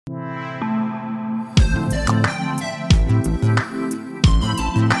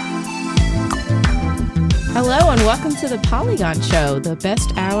Hello and welcome to the Polygon Show, the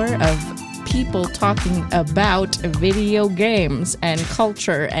best hour of people talking about video games and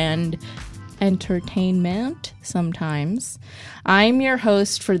culture and entertainment sometimes. I'm your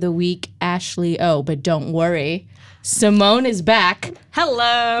host for the week, Ashley O, but don't worry, Simone is back.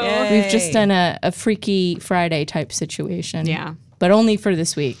 Hello. Yay. We've just done a Freaky Friday type situation. Yeah. But only for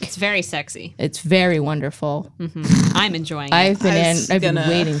this week. It's very sexy. It's very wonderful. Mm-hmm. I'm enjoying it. I've been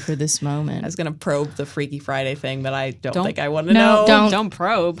waiting for this moment. I was going to probe the Freaky Friday thing, but I don't think I want to know. Don't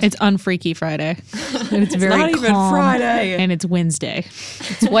probe. It's Unfreaky Friday. It's very not even calm, Friday. and it's Wednesday.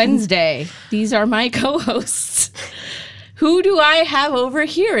 It's Wednesday. These are my co-hosts. Who do I have over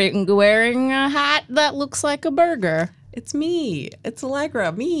here wearing a hat that looks like a burger? It's me. It's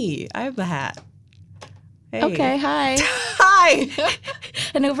Allegra. Me. I have the hat. Hey. Okay, hi. Hi.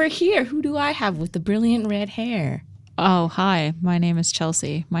 And over here, who do I have with the brilliant red hair? Oh, hi. My name is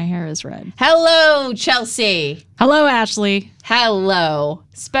Chelsea. My hair is red. Hello, Chelsea. Hello, Ashley. Hello.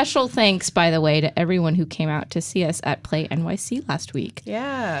 Special thanks, by the way, to everyone who came out to see us at Play NYC last week.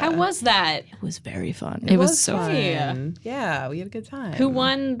 Yeah. How was that? It was very fun. It was so fun. Yeah, we had a good time. Who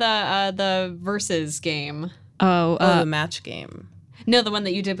won the versus game? The match game. No, the one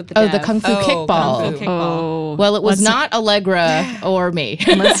that you did with the the Kung Fu Kickball. Kung Fu Kickball. Oh. Well, it was not Allegra or me.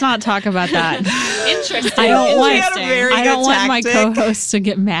 Let's not talk about that. Interesting. I don't want my co-hosts to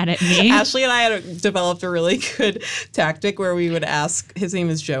get mad at me. Ashley and I had developed a really good tactic where we would ask, his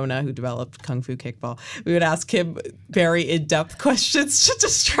name is Jonah, who developed Kung Fu Kickball. We would ask him very in-depth questions to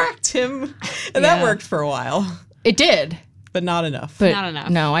distract him. And that worked for a while. It did. But not enough. But not enough.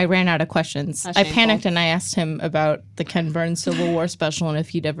 No, I ran out of questions. That's I shameful. panicked and I asked him about the Ken Burns Civil War special and if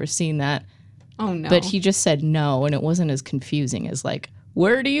he'd ever seen that. Oh, no. But he just said no, and it wasn't as confusing as like,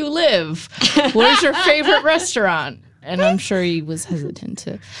 where do you live? Where's your favorite restaurant? And I'm sure he was hesitant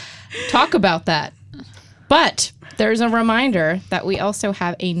to talk about that. But there's a reminder that we also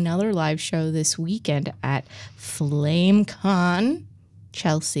have another live show this weekend at FlameCon.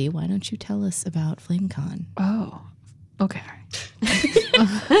 Chelsea, why don't you tell us about FlameCon? Oh, okay.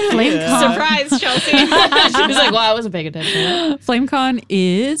 FlameCon. Surprise, Chelsea. She was like, well, I wasn't paying attention. FlameCon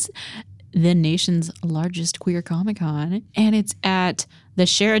is the nation's largest queer Comic-Con, and it's at the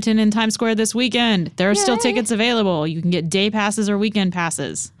Sheraton in Times Square this weekend. There are still tickets available. You can get day passes or weekend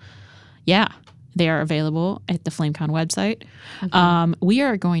passes. Yeah, they are available at the FlameCon website. Mm-hmm. We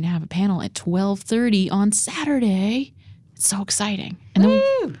are going to have a panel at 12:30 on Saturday. It's so exciting. And then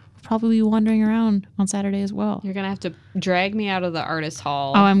we'll probably be wandering around on Saturday as well. You're going to have to drag me out of the artist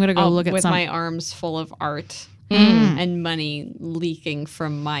hall. Oh, I'm going to go look at with some. my arms full of art and money leaking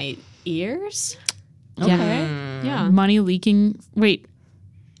from my ears. Yeah. Yeah. Money leaking. Wait,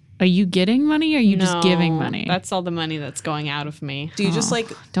 are you getting money or are you just giving money? That's all the money that's going out of me. Do you just like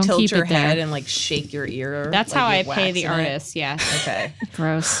don't tilt keep your it there. head and like shake your ear? That's like how you're I pay the waxing it? artist, yes. Okay.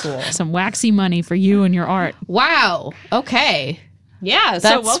 Gross. Cool. Some waxy money for you and your art. Wow. Okay. Yeah,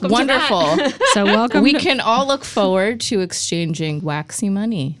 That's so welcome wonderful. to that. So welcome. We can all look forward to exchanging waxy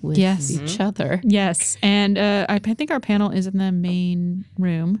money with Yes. each other. Yes, and I think our panel is in the main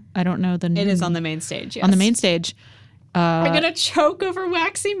room. I don't know the. It is on the main stage, yes. on the main stage. I'm going to choke over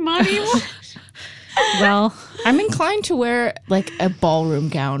waxy money. Well, I'm inclined to wear like a ballroom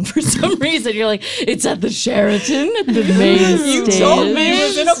gown for some reason. You're like, it's at the Sheraton at the main You stage. told me it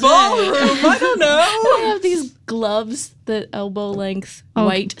was in a ballroom. I don't know. I have these gloves, the elbow length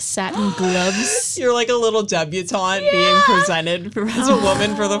white satin gloves. You're like a little debutante being presented as a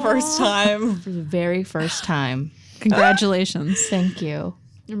woman for the first time. For the very first time. congratulations. Thank you.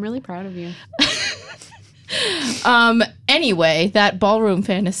 I'm really proud of you. Anyway, that ballroom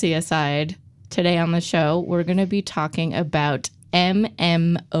fantasy aside, today on the show, we're going to be talking about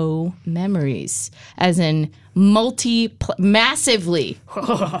MeMMOries, as in massively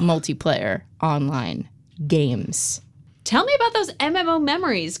multiplayer online games. Tell me about those MMO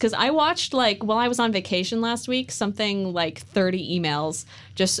memories, because I watched, like, while I was on vacation last week, something like 30 emails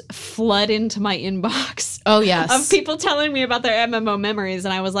just flood into my inbox. Oh, yes. Of people telling me about their MMO memories,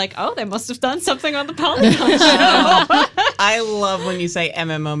 and I was like, oh, they must have done something on the Polygon show. I love when you say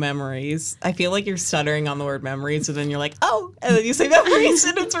MMO memories. I feel like you're stuttering on the word memories, and then you're like, oh, and then you say memories,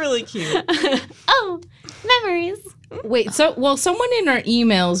 and it's really cute. Oh, memories. Wait, someone in our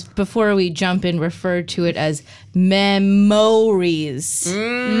emails before we jump in referred to it as MeMMOries.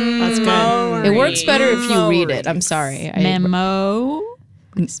 That's good. It works better if you read it. I'm sorry. Memo.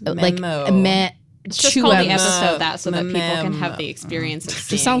 Like Memo. Just call the episode that so that people can have the experience of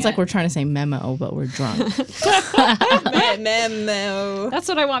seeing It sounds like it. we're trying to say memo, but we're drunk. Memo. That's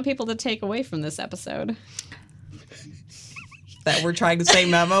what I want people to take away from this episode. that we're trying to say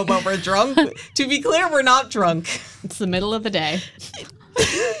memo, but we're drunk. To be clear, we're not drunk. It's the middle of the day.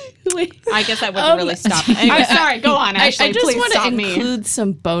 I guess that wouldn't really stop. Anyway, sorry, go on, Ashley. I just please want stop to me. include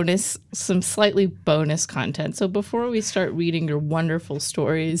some slightly bonus content. So before we start reading your wonderful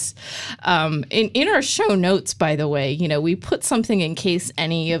stories, in our show notes, by the way, we put something in case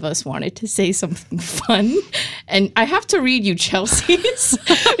any of us wanted to say something fun. And I have to read you Chelsea's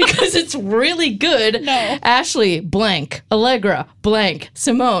because it's really good. No. Ashley, blank. Allegra, blank.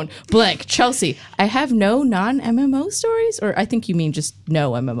 Simone, blank. Chelsea, I have no non-MMO stories? Or I think you mean just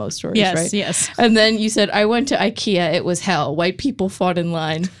no MMO stories, Yes, right? yes. And then you said, I went to IKEA. It was hell. White people fought in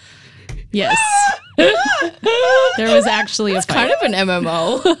line. Yes. There was actually a fight. Kind of an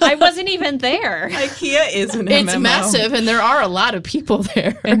MMO. I wasn't even there. IKEA is an MMO. It's massive, and there are a lot of people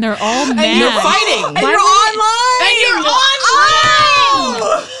there. And they're all mad. And you're fighting. And you're online. And you're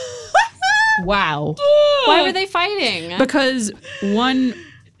online. Wow. Why were they fighting? Because one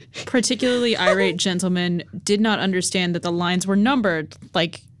particularly irate gentleman did not understand that the lines were numbered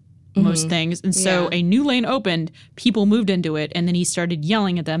like most things. And so a new lane opened, people moved into it, and then he started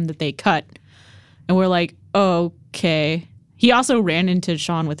yelling at them that they cut. And we're like, okay. He also ran into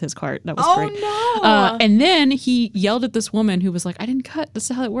Sean with his cart. That was great. Oh, no. And then he yelled at this woman who was like, I didn't cut. This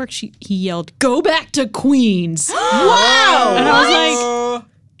is how it works. He yelled, go back to Queens. Wow. And I was like,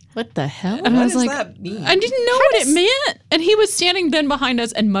 What the hell? and I What was does like, that mean? I didn't know what it meant. And he was standing then behind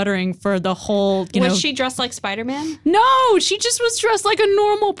us and muttering for the whole, Was she dressed like Spider-Man? No, she just was dressed like a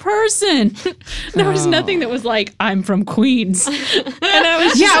normal person. There was nothing that was like, I'm from Queens. And I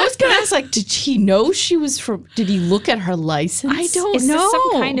was just I was going to ask, like, did he know she was from, did he look at her license? I don't Is know. this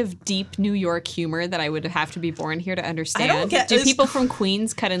some kind of deep New York humor that I would have to be born here to understand? I don't get- Do is- people from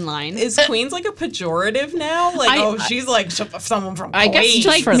Queens cut in line? Is Queens like a pejorative now? Like, she's like someone from I guess Queens. just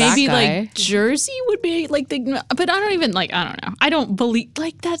like for that maybe guy. like Jersey would be like the, but I don't even like, I don't know. I don't believe,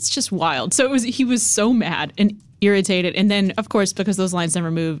 like, that's just wild. So he was so mad and irritated. And then of course, because those lines never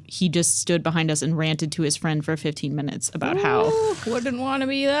move, he just stood behind us and ranted to his friend for 15 minutes about how, Wouldn't want to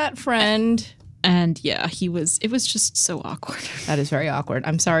be that friend. and yeah, it was just so awkward. That is very awkward.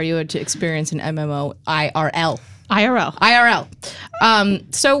 I'm sorry you had to experience an MMO IRL.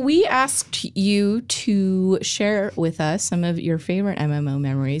 So we asked you to share with us some of your favorite MMO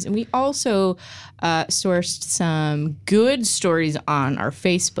memories, and we also sourced some good stories on our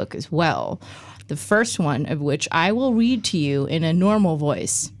Facebook as well. The first one of which I will read to you in a normal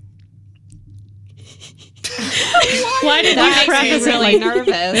voice. Why did that you preface makes me it really like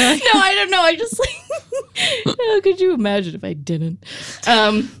nervous. No, I don't know. I just like, oh, could you imagine if I didn't?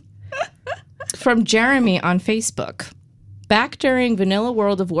 From Jeremy on Facebook. Back during vanilla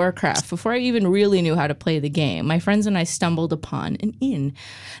World of Warcraft, before I even really knew how to play the game, my friends and I stumbled upon an inn.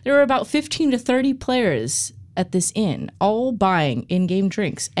 There were about 15 to 30 players at this inn, all buying in-game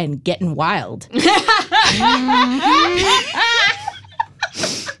drinks and getting wild.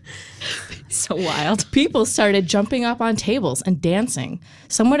 so wild. People started jumping up on tables and dancing.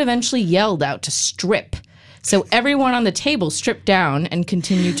 Someone eventually yelled out to strip. So everyone on the table stripped down and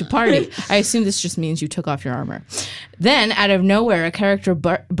continued to party. I assume this just means you took off your armor. Then, out of nowhere, a character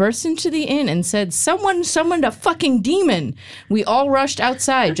burst into the inn and said, "Someone summoned a fucking demon." We all rushed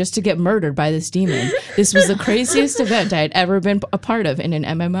outside just to get murdered by this demon. This was the craziest event I had ever been a part of in an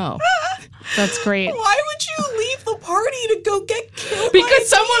MMO. That's great. Why would you leave the party to go get killed? Because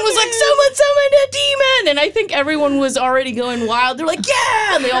someone was like, "Someone summoned a demon!" And I think everyone was already going wild. They're like,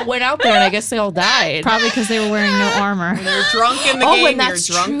 "Yeah!" And they all went out there, and I guess they all died. Probably because they were wearing no armor. You're drunk in the Oh, game. and that's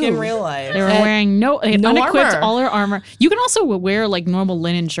You're drunk in true. real life. They were wearing they had no unequipped armor. all their armor. You can also wear like normal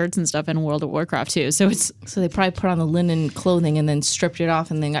linen shirts and stuff in World of Warcraft too. So it's So they probably put on the linen clothing and then stripped it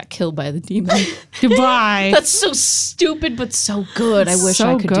off and then got killed by the demon. goodbye. That's so stupid, but so good. I wish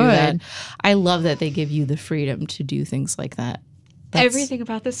I So could do that. good. I love that they give you the freedom to do things like that. Everything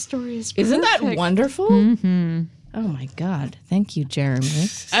about this story is perfect. Isn't that wonderful? Mm-hmm. Oh my God. Thank you, Jeremy,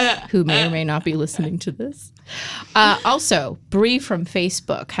 who may or may not be listening to this. Also, Bree from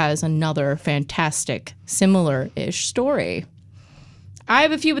Facebook has another fantastic, similar-ish story. I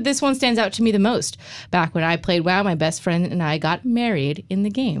have a few, but this one stands out to me the most. Back when I played WoW, my best friend and I got married in the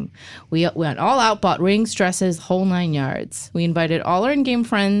game. We went all out, bought rings, dresses, whole 9 yards. We invited all our in-game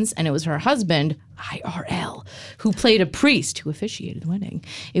friends, and it was her husband, IRL, who played a priest who officiated the wedding.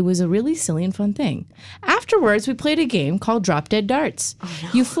 It was a really silly and fun thing. Afterwards, we played a game called Drop Dead Darts.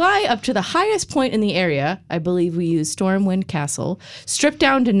 You fly up to the highest point in the area. I believe we used Stormwind Castle. Strip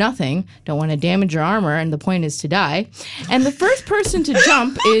down to nothing. Don't want to damage your armor, and the point is to die. And the first person to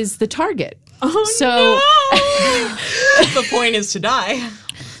jump is the target. The point is to die.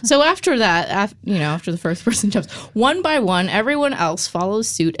 So after that, after the first person jumps, one by one, everyone else follows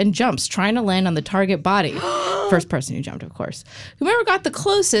suit and jumps, trying to land on the target body. First person who jumped, of course. Whoever got the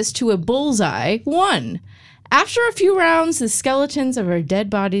closest to a bullseye won. After a few rounds, the skeletons of our dead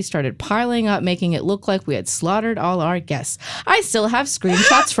bodies started piling up, making it look like we had slaughtered all our guests. I still have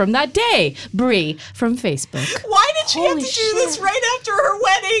screenshots from that day. Bree from Facebook. Why did she have to do this right after her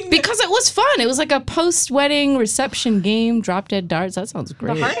wedding? Because it was fun. It was like a post-wedding reception game, drop-dead darts. That sounds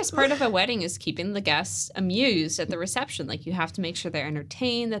great. The hardest part of a wedding is keeping the guests amused at the reception. Like, you have to make sure they're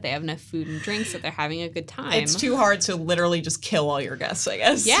entertained, that they have enough food and drinks, that they're having a good time. It's too hard to literally just kill all your guests, I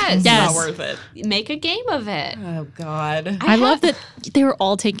guess. Yes. It's Yes. not worth it. Make a game of it. Oh, God. I love that they were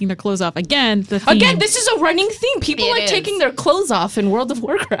all taking their clothes off. Again, the theme. Again, this is a running theme. People It like is. taking their clothes off in World of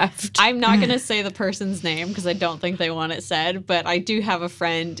Warcraft. I'm not going to say the person's name because I don't think they want it said, but I do have a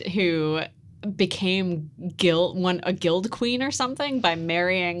friend who became a guild queen or something by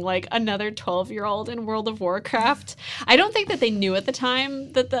marrying like another 12-year-old in World of Warcraft. I don't think that they knew at the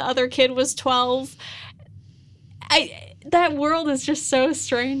time that the other kid was 12. That world is just so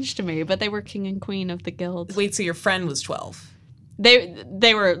strange to me, but they were king and queen of the guild. Wait, so your friend was 12?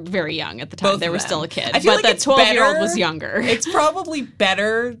 They were very young at the time. Both they of were them. still a kid. I feel but like that it's 12-year-old better- was younger. It's probably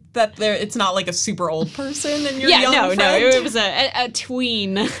better that it's not like a super old person and your young no, friend. it was a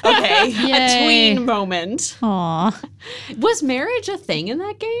tween. Okay. A tween moment. Aw. Was marriage a thing in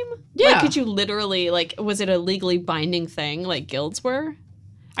that game? Yeah. Like, could you literally, like, was it a legally binding thing like guilds were?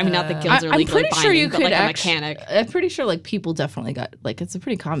 I mean, not that guilds are I'm legally pretty binding, sure you but could like actually. a mechanic. I'm pretty sure like people definitely got like it's a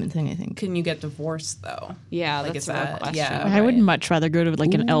pretty common thing. I think. Can you get divorced, though? Yeah, Like, that's is a real that- question. yeah. I would much rather go to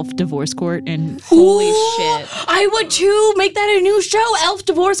like an elf divorce court and Holy Ooh, shit. I would too. Make that a new show, Elf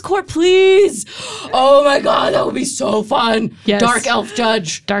Divorce Court, please. Oh my god, that would be so fun. Yes. Dark Elf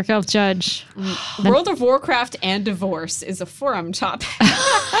Judge. dark elf judge. World of Warcraft and divorce is a forum topic.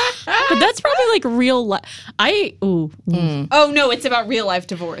 But that's probably like real life. Oh, no, it's about real life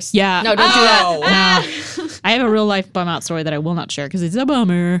divorce. Yeah. No, don't do that. Oh. No. I have a real life bum out story that I will not share because it's a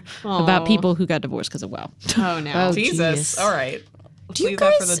bummer about Aw. people who got divorced because of WoW. Oh, no. Oh, Jesus. Jeez. All right. Do you Leave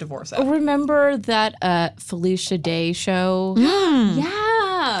that for guys the divorce app. remember that Felicia Day show?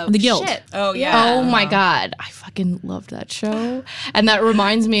 Yeah. The guild. Shit. Oh, yeah. Oh my god, I fucking loved that show. And that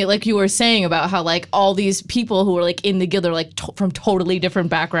reminds me, like you were saying about how like all these people who are like in the guild are like from totally different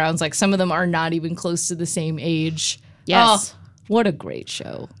backgrounds. Like some of them are not even close to the same age. Yes. Oh, what a great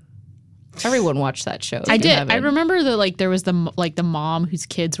show. Everyone watched that show. if I you did. haven't. I remember that like there was the mom whose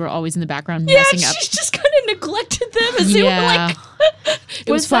kids were always in the background Yeah, messing she up. just kind of neglected them as they were like.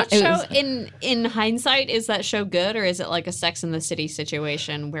 It Was fun. that show in hindsight? Is that show good, or is it like a Sex and the City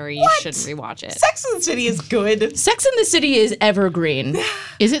situation where you should rewatch it? Sex and the City is good. Sex in the City is evergreen.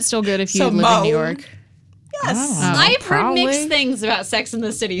 Is it still good if you So live in Mo- New York? Yes. I've heard probably. mixed things about Sex and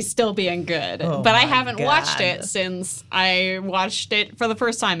the City still being good, Oh but I my haven't watched God. it since I watched it for the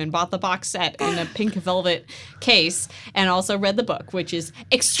first time and bought the box set in a pink velvet case, and also read the book, which is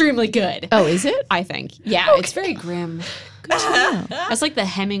extremely good. Oh, is it? I think. Yeah, it's very grim. That's like the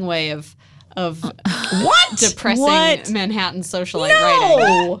Hemingway of What? depressing What? Manhattan socialite No!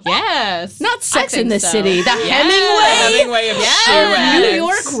 writing. Yes. Not Sex in think the so. City. The Yes. Hemingway of Yes. shoe New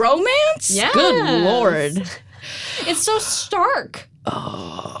addicts. York romance? Yes. Good lord. It's so stark.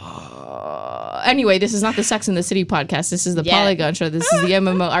 Anyway, this is not the Sex in the City podcast. This is the Yeah. Polygon show. This is the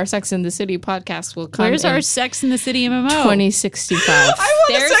MMO. Our Sex in the City podcast will come Where's in our Sex in the City MMO? 2065. I want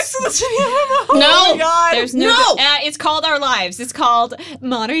There's- a Sex and the City MMO. No. Oh my God. There's no. It's called Our Lives. It's called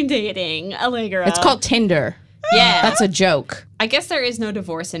Modern Dating. Allegra. It's called Tinder. Yeah. That's a joke. I guess there is no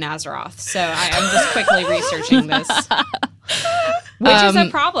divorce in Azeroth, so I'm just quickly researching this. Which is a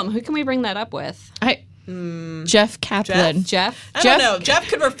problem. Who can we bring that up with? Jeff Kaplan. Jeff? I don't know. Jeff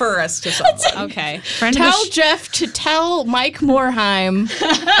could refer us to someone. Okay. Friend of the Tell Jeff to tell Mike Morheim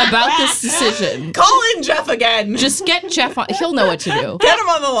about this decision. Call in Jeff again. Just get Jeff on. He'll know what to do. Get him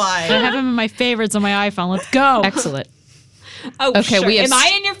on the I line. have him in my favorites on my iPhone. Let's go. Excellent. Oh, Okay, sure. we have Am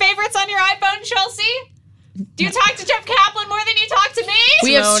I in your favorites on your iPhone, Chelsea? Do you talk to Jeff Kaplan more than you talk to me?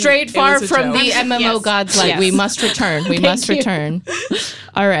 We have Simone, strayed it far was a from joke. the MMO Yes. God's light. Yes. We must return. We must you. return.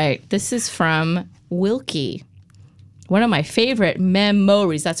 All right. This is from Wilkie. One of my favorite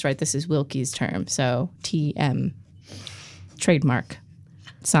MeMMOries. That's right. This is Wilkie's term. So TM. Trademark.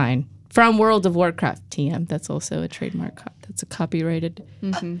 Sign. From World of Warcraft. TM. That's also a trademark. That's a copyrighted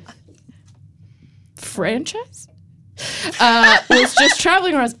franchise. Was just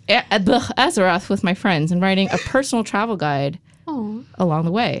traveling around Azeroth with my friends and writing a personal travel guide along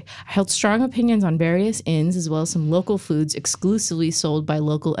the way. I held strong opinions on various inns as well as some local foods exclusively sold by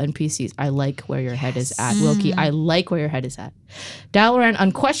local NPCs. I like where your head is at, Wilkie. I like where your head is at. Dalaran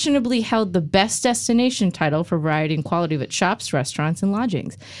unquestionably held the best destination title for variety and quality of its shops, restaurants, and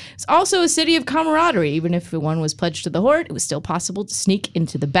lodgings. It's also a city of camaraderie. Even if one was pledged to the Horde, it was still possible to sneak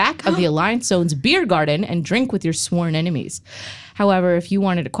into the back of the Alliance Zone's beer garden and drink with your sworn enemies. However, if you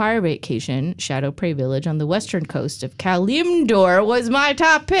wanted a quiet vacation, Shadow Prey Village on the western coast of Kalimdor was my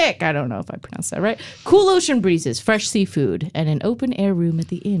top pick. I don't know if I pronounced that right. Cool ocean breezes, fresh seafood, and an open-air room at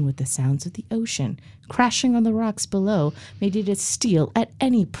the inn with the sounds of the ocean crashing on the rocks below made it a steal at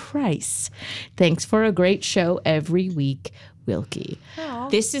any price. Thanks for a great show every week, Wilkie.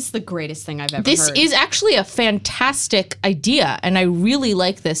 This is the greatest thing I've ever This heard. is actually a fantastic idea, and I really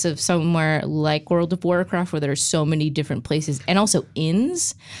like this of somewhere like World of Warcraft where there's so many different places and also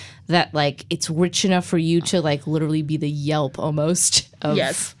inns that like it's rich enough for you to like literally be the Yelp almost of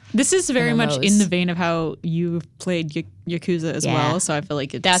This is very much MMOs. in the vein of how you played Yakuza as Yeah. well, so I feel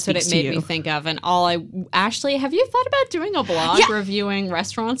like That's what it speaks to made you. me think of. And Ashley, have you thought about doing a blog reviewing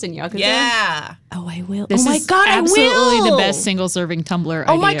restaurants in Yakuza? Yeah. Oh, I will. This oh my is god, I will. absolutely the best single-serving Tumblr idea.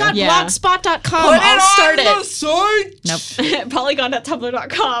 Oh my god, Yeah. blogspot.com. I'll start it. Site.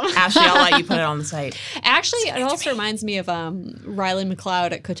 Polygon.tumblr.com. Ashley, I'll let you put it on the site. Actually, it also reminds me of Riley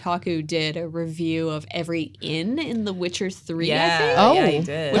McLeod at Kotaku did a review of every inn in The Witcher 3, I think. Oh, yeah, he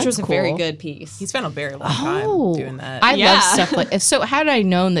did. Which was a very cool. good piece. He spent a very long time Oh, doing that. I Yeah. love stuff like so. Had I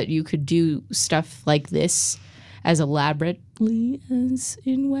known that you could do stuff like this as elaborately as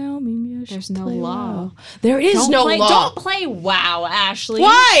in WoW, maybe I should There's no play law. WoW. There is no law. Don't play WoW, Ashley.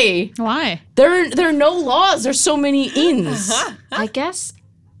 Why? Why? There are no laws. There's so many inns. I guess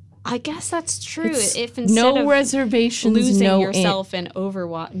that's true. It's If instead no of reservations, losing no yourself in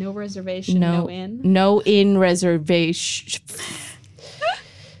Overwatch, no reservation, no inn. no inn reservation.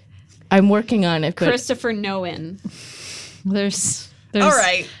 I'm working on it, but Christopher Noin, There's All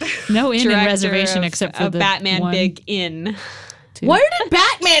right. no inn director reservation of except for a the Batman one. Big Inn. where did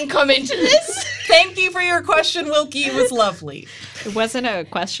Batman come into this? Thank you for your question, Wilkie. It was lovely. It wasn't a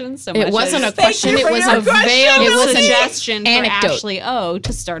question so much It wasn't a as question. you It for was your a question, veiled it was a Wilkie. suggestion anecdote. for Ashley O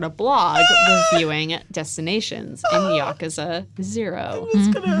to start a blog reviewing destinations in Yakuza 0 or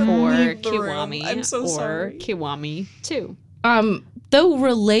leave the room. Kiwami I'm so or sorry. Kiwami 2. Though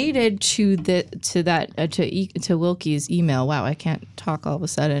related to Wilkie's email. Wow, I can't talk all of a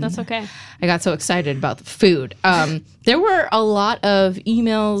sudden. That's okay. I got so excited about the food. There were a lot of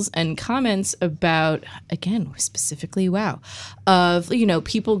emails and comments about, again, specifically WoW, of,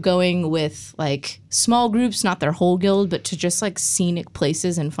 people going with like small groups, not their whole guild, but to just like scenic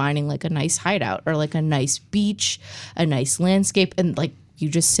places and finding like a nice hideout or like a nice beach, a nice landscape. And like you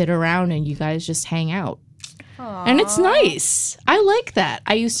just sit around and you guys just hang out. And it's nice. I like that.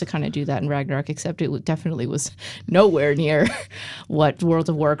 I used to kind of do that in Ragnarok, except it definitely was nowhere near what World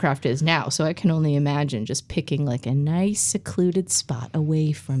of Warcraft is now. So I can only imagine just picking like a nice secluded spot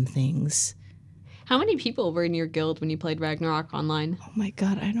away from things. How many people were in your guild when you played Ragnarok online? Oh my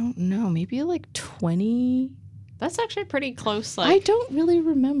God, I don't know. Maybe like 20? That's actually pretty close. I don't really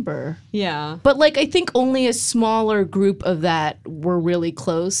remember. Yeah. But like I think only a smaller group of that were really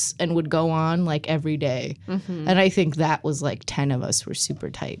close and would go on like every day. Mm-hmm. And I think that was like 10 of us were super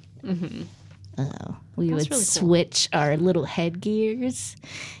tight. Mm-hmm. We would really cool. switch our little headgears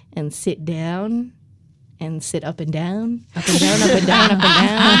and sit down and sit up and down, up and down, up and down, up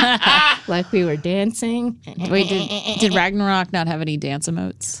and down, like we were dancing. Wait, did Ragnarok not have any dance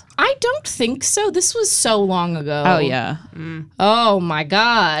emotes? I don't think so. This was so long ago. Oh yeah. Oh my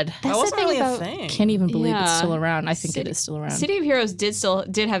God. That wasn't really a thing. Can't even believe it's Yeah. still around. I think it is still around. City of Heroes did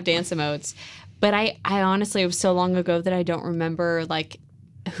have dance emotes, but I honestly, it was so long ago that I don't remember like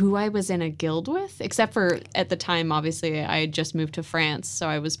who I was in a guild with, except for at the time, obviously, I had just moved to France, so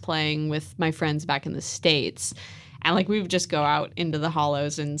I was playing with my friends back in the States, and like we would just go out into the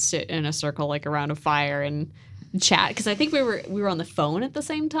hollows and sit in a circle like around a fire and chat, because I think we were on the phone at the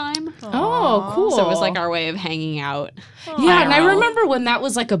same time. Oh, cool. So it was like our way of hanging out. Yeah, and I IRL. remember when that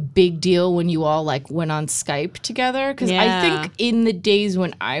was like a big deal when you all like went on Skype together. Because I Yeah. think in the days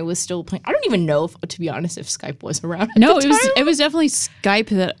when I was still playing, I don't even know if, to be honest, if Skype was around. at No, the it was time. it was definitely Skype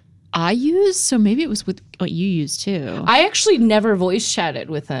that I used, so maybe it was with what you used too. I actually never voice chatted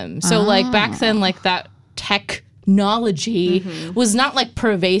with him. So like back then, like that technology was not like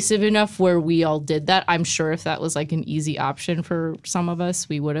pervasive enough where we all did that. I'm sure if that was like an easy option for some of us,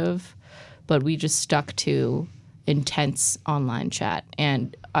 we would have. But we just stuck to intense online chat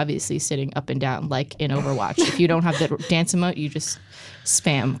and obviously sitting up and down like in Overwatch. If you don't have the dance emote, you just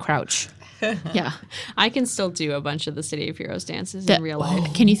spam crouch. Yeah. I can still do a bunch of the City of Heroes dances in real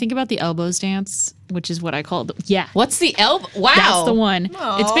life. Can you think about the elbows dance, which is what I call yeah. What's the elbow? Wow. That's the one.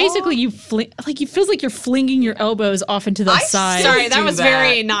 It's basically you it feels like you're flinging your elbows off into the side. Sorry, that do was that.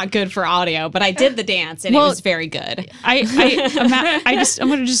 very not good for audio, but I did the dance and it was very good. I'm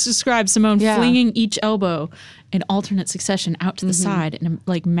going to just describe Simone flinging each elbow in alternate succession out to the side and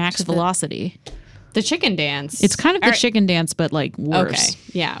like max velocity. The chicken dance. It's kind of the chicken dance, but like worse. Okay.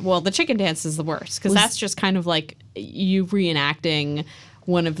 Yeah. Well, the chicken dance is the worst because that's just kind of like you reenacting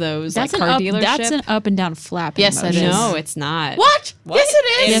one of those like car dealership. That's an up and down flapping. Yes, it motion. is. No, it's not. What? Yes, it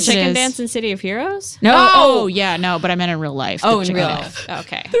is. Yes, it Chicken is. dance in City of Heroes? No. Oh! Oh, yeah, no, but I meant in real life. Oh, the in chicken real dance. life.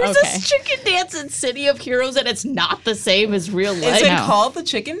 Okay. There's okay. a chicken dance in City of Heroes, and it's not the same as real life. Is it No. called the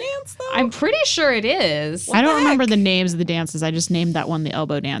chicken dance though? I'm pretty sure it is. I don't the remember heck? the names of the dances. I just named that one the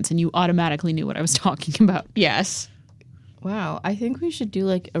elbow dance, and you automatically knew what I was talking about. Yes. Wow, I think we should do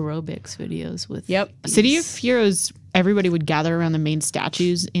like aerobics videos with. Yep. City of Heroes, everybody would gather around the main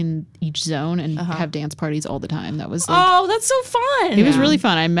statues in each zone and have dance parties all the time. That was like, Oh, that's so fun. it was really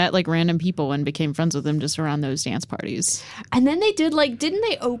fun. I met like random people and became friends with them just around those dance parties. And then they did like, didn't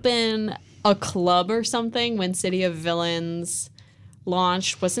they open a club or something when City of Villains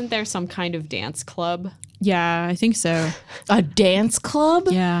launched? Wasn't there some kind of dance club? Yeah, I think so. A dance club?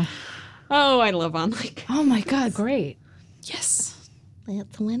 Yeah. Oh, I live on like. Oh my God, great. Yes.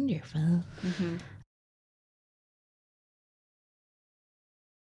 That's wonderful.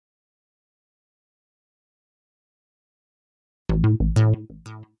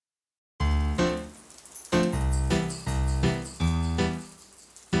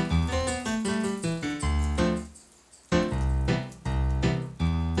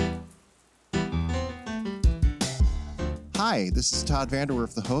 Hi, this is Todd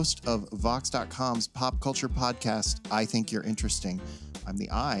Vanderwerf, the host of Vox.com's pop culture podcast, I Think You're Interesting. I'm the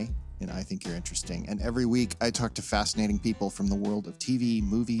I in I Think You're Interesting, and every week I talk to fascinating people from the world of TV,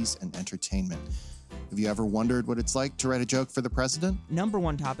 movies, and entertainment. Have you ever wondered what it's like to write a joke for the president? Number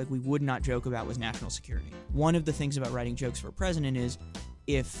one topic we would not joke about was national security. One of the things about writing jokes for a president is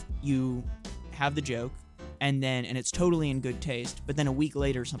if you have the joke and it's totally in good taste, but then a week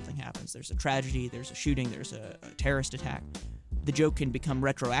later something happens. There's a tragedy, there's a shooting, there's a terrorist attack. The joke can become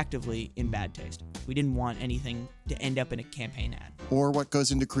retroactively in bad taste. We didn't want anything to end up in a campaign ad. Or what goes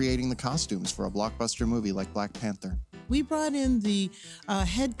into creating the costumes for a blockbuster movie like Black Panther? We brought in the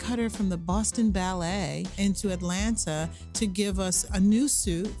head cutter from the Boston Ballet into Atlanta to give us a new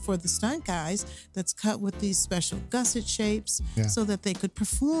suit for the stunt guys that's cut with these special gusset shapes so that they could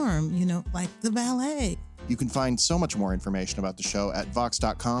perform, like the ballet. You can find so much more information about the show at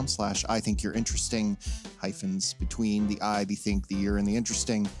vox.com/I think you're interesting, hyphens between the I, the think, the you're, and the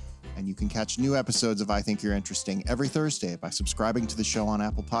interesting. And you can catch new episodes of I Think You're Interesting every Thursday by subscribing to the show on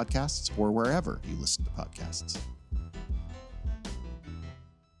Apple Podcasts or wherever you listen to podcasts.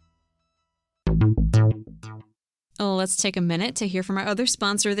 Oh, let's take a minute to hear from our other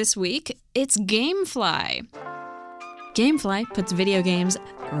sponsor this week. It's Gamefly. Gamefly puts video games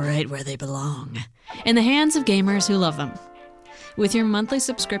right where they belong, in the hands of gamers who love them. With your monthly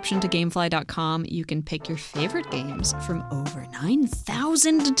subscription to Gamefly.com, you can pick your favorite games from over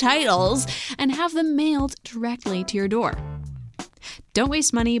 9,000 titles and have them mailed directly to your door. Don't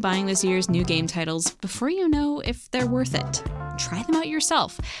waste money buying this year's new game titles before you know if they're worth it. Try them out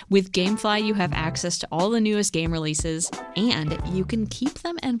yourself. With Gamefly, you have access to all the newest game releases, and you can keep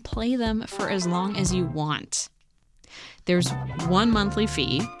them and play them for as long as you want. There's one monthly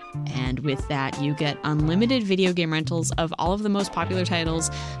fee, and with that, you get unlimited video game rentals of all of the most popular titles,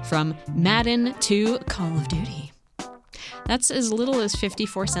 from Madden to Call of Duty. That's as little as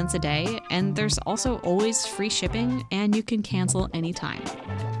 54 cents a day, and there's also always free shipping, and you can cancel anytime.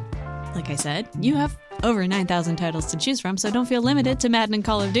 Like I said, you have over 9,000 titles to choose from, so don't feel limited to Madden and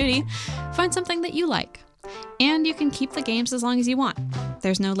Call of Duty. Find something that you like. And you can keep the games as long as you want.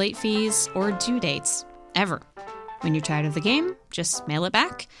 There's no late fees or due dates, ever. When you're tired of the game, just mail it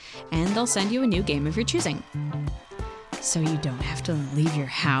back, and they'll send you a new game of your choosing. So you don't have to leave your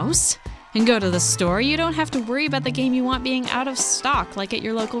house and go to the store. You don't have to worry about the game you want being out of stock like at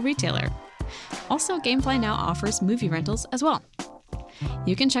your local retailer. Also, Gamefly now offers movie rentals as well.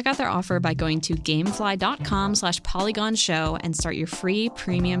 You can check out their offer by going to gamefly.com/polygonshow and start your free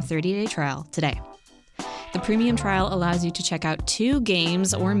premium 30-day trial today. The premium trial allows you to check out 2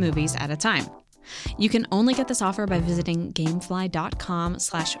 games or movies at a time. You can only get this offer by visiting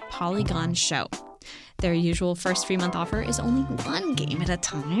gamefly.com/polygonshow. Their usual first free month offer is only 1 game at a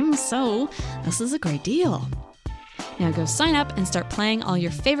time, so this is a great deal. Now go sign up and start playing all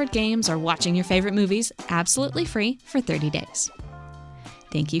your favorite games or watching your favorite movies absolutely free for 30 days.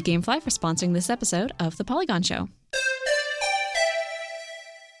 Thank you, Gamefly, for sponsoring this episode of The Polygon Show.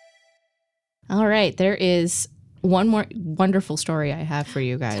 All right, there is one more wonderful story I have for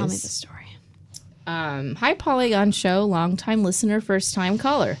you guys. Tell me the story. Hi, Polygon Show, longtime listener, first-time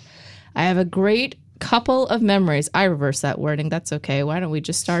caller. I have a great couple of memories. I reversed that wording. That's okay. Why don't we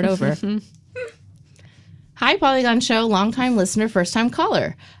just start over? Hi, Polygon Show, longtime listener, first-time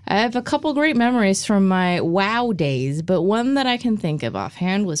caller. I have a couple great memories from my WoW days, but one that I can think of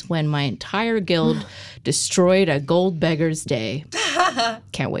offhand was when my entire guild destroyed a gold beggar's day.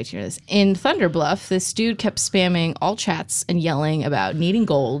 Can't wait to hear this. In Thunderbluff, this dude kept spamming all chats and yelling about needing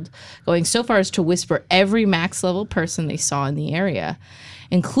gold, going so far as to whisper every max-level person they saw in the area,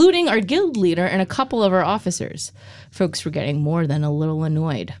 including our guild leader and a couple of our officers. Folks were getting more than a little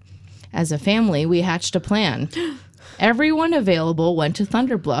annoyed. As a family, we hatched a plan. Everyone available went to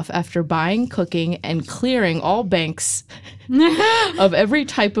Thunderbluff after buying, cooking, and clearing all banks of every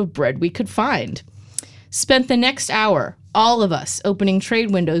type of bread we could find. Spent the next hour, all of us, opening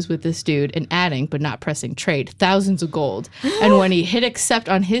trade windows with this dude and adding, but not pressing trade, thousands of gold. And when he hit accept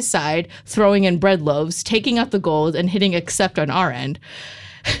on his side, throwing in bread loaves, taking out the gold, and hitting accept on our end.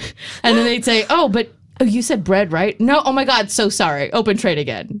 And then they'd say, oh, you said bread, right? No, oh my God, so sorry. Open trade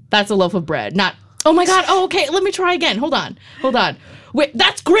again. That's a loaf of bread. Not, oh my God, oh, okay, let me try again. Hold on. Wait,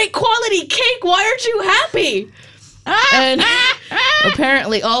 that's great quality cake. Why aren't you happy? And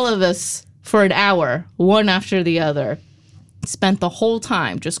apparently all of us, for an hour, one after the other, spent the whole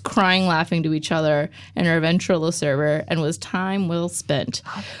time just crying, laughing to each other in our Ventrilo server, and was time well spent.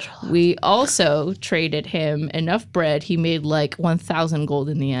 We also traded him enough bread, he made like 1,000 gold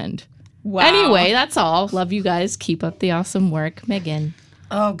in the end. Wow. Anyway, that's all. Love you guys. Keep up the awesome work. Megan.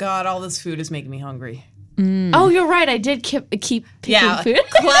 Oh God, all this food is making me hungry. Oh, you're right. I did keep picking food.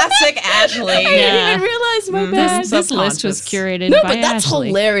 Classic Ashley. I didn't even realize my bad. This list was curated No, by but that's Ashley.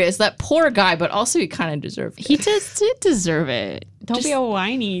 hilarious. That poor guy, but also he kind of deserved it. He did deserve it. Don't be a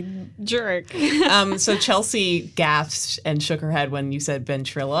whiny jerk. So Chelsea gasped and shook her head when you said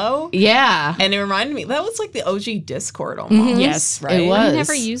Ventrilo. Yeah. And it reminded me, that was like the OG Discord almost. Yes, right? it was. I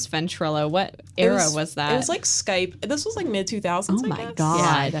never used Ventrilo. What era was that? It was like Skype. This was like mid-2000s, Oh I my guess. God.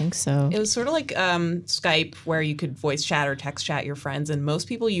 Yeah, I think so. It was sort of like Skype where you could voice chat or text chat your friends, and most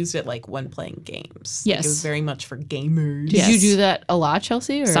people used it like when playing games. Yes. Like, it was very much for gamers. Did you do that a lot,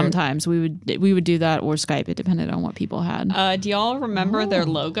 Chelsea? Or? Sometimes we would do that or Skype. It depended on what people had. Do y'all remember their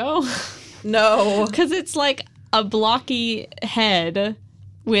logo? No. Because it's like a blocky head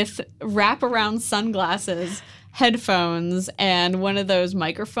with wraparound sunglasses, headphones, and one of those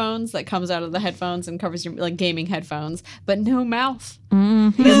microphones that comes out of the headphones and covers your like gaming headphones, but no mouth.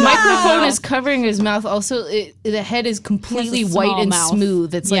 His microphone is covering his mouth. Also, the head is completely He has a white small and mouth.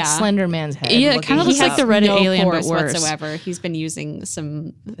 smooth. It's like Yeah. Slender Man's head. Yeah, it kind of looks like the Reddit no alien, but pores worse. whatsoever. He's been using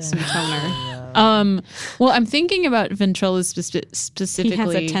some toner. Well, I'm thinking about Ventrilo specifically. He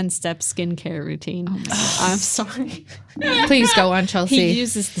has a 10-step skincare routine. I'm sorry. Please go on, Chelsea. He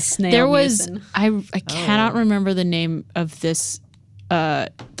uses the snail. There was mucin. I cannot remember the name of this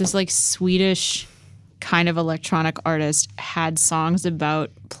this like Swedish kind of electronic artist had songs about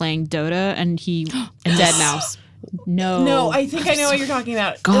playing Dota, and he and Dead Mouse. No, I think I know what you're talking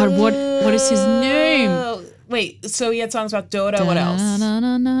about. God, what is his name? Wait, so he had songs about Dota. What else?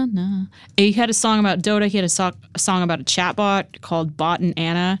 Na. He had a song about Dota. He had a song about a chatbot called Bot and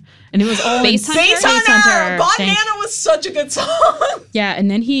Anna, and it was all Base in Hunter? Base Hunter! Bot Thank- Nana was such a good song. Yeah, and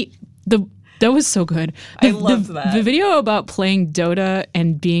then that was so good. I loved that. The video about playing Dota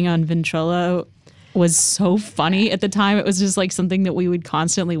and being on Ventrilo was so funny at the time. It was just like something that we would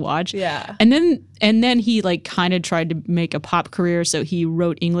constantly watch. Yeah. And then he like kind of tried to make a pop career, so he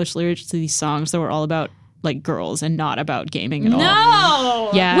wrote English lyrics to these songs that were all about like girls and not about gaming at all.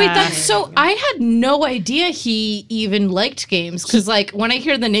 No. Yeah. Wait, that's so. I had no idea he even liked games because, like, when I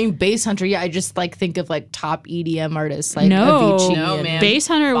hear the name Bass Hunter, I just like think of like top EDM artists like No. Avicii. No, and- man. Bass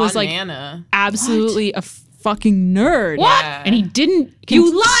Hunter was like Nana. absolutely a fucking nerd. What? And he didn't.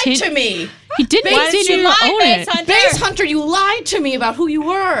 You lied to me, He didn't Why did continue you to lie, own Bass it. Hunter? Bass Hunter. You lied to me about who you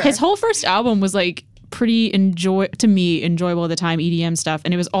were. His whole first album was like pretty enjoyable at the time, EDM stuff,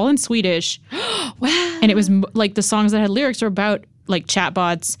 and it was all in Swedish. Wow. And it was like the songs that had lyrics were about like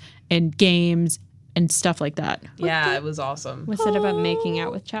chatbots and games and stuff like that. Yeah, it was awesome. Was it about making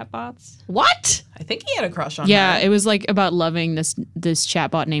out with chatbots? What? I think he had a crush on Yeah, her. it was like about loving this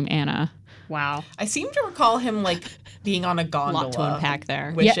chatbot named Anna. Wow. I seem to recall him like being on a gondola. Lot to unpack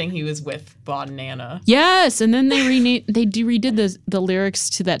there. Wishing he was with Bod and Nana. Yes, and then they redid the lyrics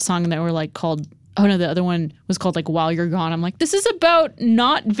to that song that were like called Oh no, the other one was called like While You're Gone. I'm like, this is about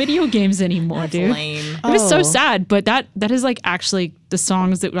not video games anymore, dude. Lame. It was so sad, but that is like actually the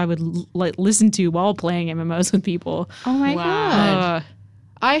songs that I would like listen to while playing MMOs with people. Oh my god. Uh,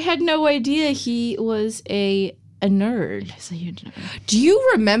 I had no idea he was a nerd. He's a huge nerd. Do you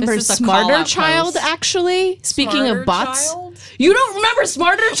remember This is a Smarter call-out Child, post. actually? Speaking Smarter of bots. Child? You don't remember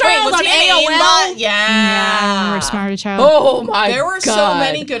Smarter Child on AOL? aimbot? Yeah, I Yeah. remember Smarter Child. Oh my god. There were so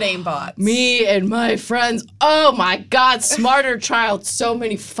many good aimbots. Me and my friends. Oh my god, Smarter Child. So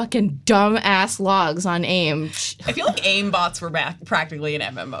many fucking dumb ass logs on AIM. I feel like aimbots were practically an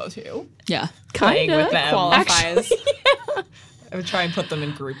MMO too. Yeah. Playing with them. Qualifies. I would try and put them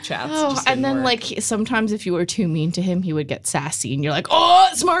in group chats. Oh, just and didn't then work. like sometimes if you were too mean to him, he would get sassy, and you're like, "Oh,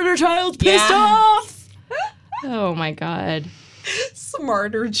 Smarter Child's pissed Yeah. off." Oh my god,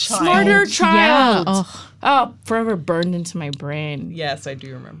 Smarter Child. Smarter Child. Yeah. Oh, forever burned into my brain. Yes, I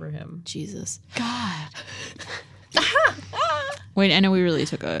do remember him. Jesus. Wait, I know we really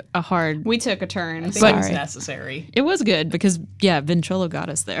took a hard. We took a turn. I think But- it was necessary. It was good because Ventrilo got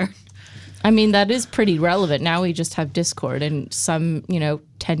us there. I mean, that is pretty relevant. Now we just have Discord, and some,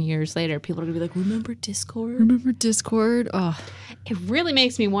 10 years later, people are gonna be like, "Remember Discord?" Remember Discord? Oh, It really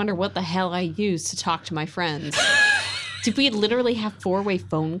makes me wonder what the hell I use to talk to my friends. Did we literally have 4-way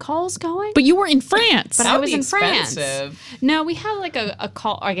phone calls going? but you were in France. But That I would was be in France. expensive. No, we had like a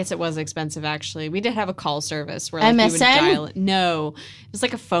call. I guess it was expensive actually. We did have a call service where like you would MSN? dial it. No, it was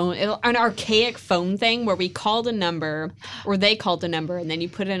like a phone, an archaic phone thing where we called a number, or they called a number, and then you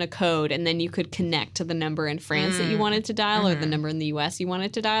put in a code, and then you could connect to the number in France that you wanted to dial, or the number in the U.S. you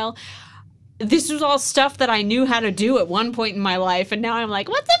wanted to dial. This was all stuff that I knew how to do at one point in my life, and now I'm like,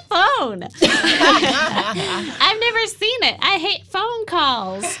 what's a phone? I've never seen it. I hate phone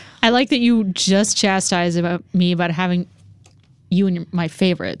calls. I like that you just chastised me about having you and my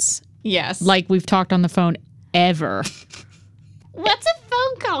favorites. Yes. Like we've talked on the phone ever. What's a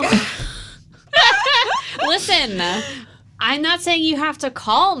phone call? Listen, I'm not saying you have to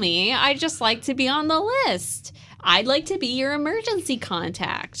call me. I just like to be on the list. I'd like to be your emergency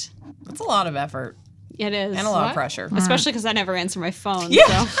contact. That's a lot of effort It is. and a lot of pressure. Especially because I never answer my phone.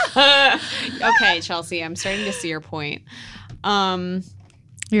 Yeah. So. Okay, Chelsea, I'm starting to see your point.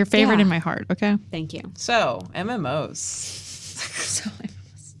 Your favorite Yeah. in my heart, okay? Thank you. So, MMOs.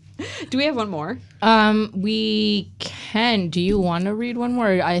 Do we have one more? We can. Do you want to read one more?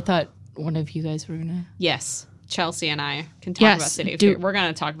 I thought one of you guys were gonna. Yes. Chelsea and I can talk Yes, about City of do- Heroes. We're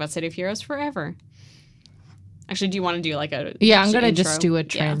going to talk about City of Heroes forever. Actually, do you want to do like a Yeah, I'm gonna intro? just do a Yeah,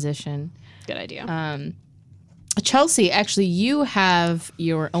 transition. good idea. Chelsea, actually, you have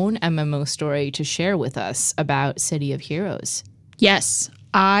your own MMO story to share with us about City of Heroes. Yes.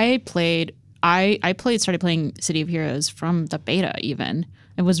 I started playing City of Heroes from the beta even.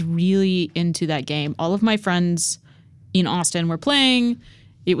 I was really into that game. All of my friends in Austin were playing.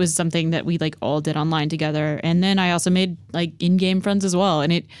 It was something that we like all did online together. And then I also made like in-game friends as well.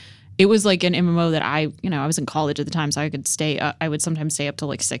 And it was like an MMO that I was in college at the time, so I could stay up. I would sometimes stay up till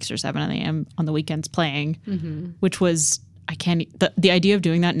like 6 or 7 a.m. on the weekends playing, which was, the idea of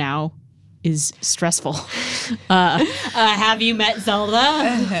doing that now is stressful. Have you met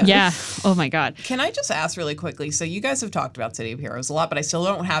Zelda? Yeah. Oh my God. Can I just ask really quickly? So, you guys have talked about City of Heroes a lot, but I still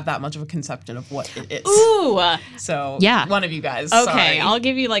don't have that much of a conception of what it is. Ooh. So, Yeah. one of you guys. Okay, sorry. I'll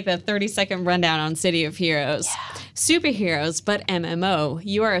give you like the 30-second rundown on City of Heroes. Superheroes, but MMO.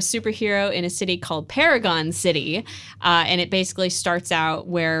 You are a superhero in a city called Paragon City, and it basically starts out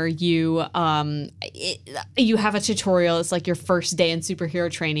where you have a tutorial. It's like your first day in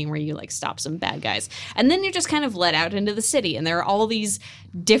superhero training where you like stop some bad guys, and then you're just kind of let out into the city, and there are all these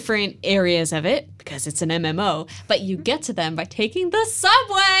different areas of it because it's an MMO. But you get to them by taking the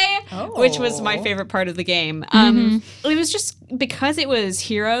subway, which was my favorite part of the game. It was just because it was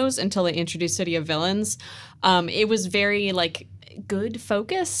heroes until they introduced City of Villains. It was very like good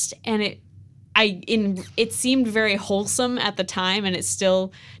focused, and it seemed very wholesome at the time, and it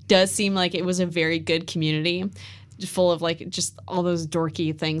still does seem like it was a very good community, full of like just all those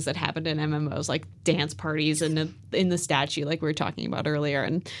dorky things that happened in MMOs, like dance parties and in the statue, like we were talking about earlier,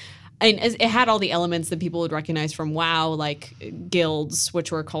 and it had all the elements that people would recognize from WoW, like guilds,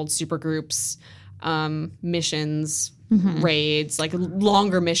 which were called supergroups, missions, raids, like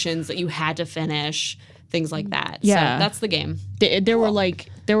longer missions that you had to finish. Things like that. Yeah. So that's the game. There were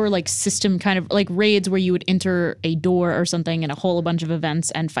like system kind of like raids where you would enter a door or something and a whole bunch of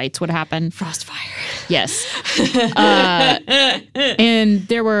events and fights would happen. Frostfire. Yes. And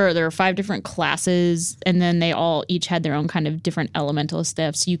there were 5 different classes, and then they all each had their own kind of different elemental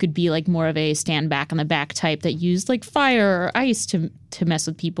stuff. So you could be like more of a stand back on the back type that used like fire or ice to mess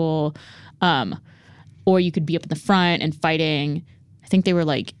with people. or you could be up in the front and fighting. I think they were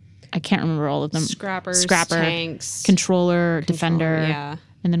like, I can't remember all of them. Scrapper, tanks, controller, defender, yeah.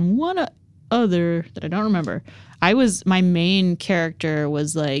 and then one other that I don't remember. My main character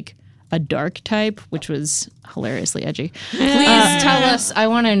was like a dark type, which was hilariously edgy. Please tell us. I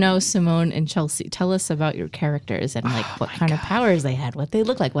want to know, Simone and Chelsea. Tell us about your characters and like what kind of powers they had, what they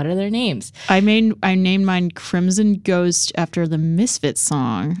look like, what are their names. I named mine Crimson Ghost after the Misfits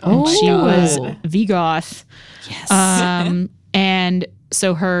song. And she was Vigoth. Yes. And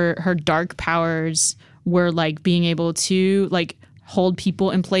so her dark powers were like being able to like hold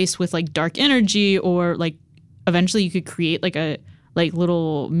people in place with like dark energy, or like eventually you could create like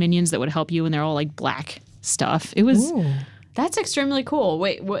little minions that would help you, and they're all like black stuff. It was That's extremely cool.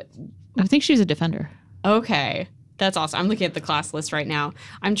 Wait, what? I think she's a defender. Okay. That's awesome. I'm looking at the class list right now.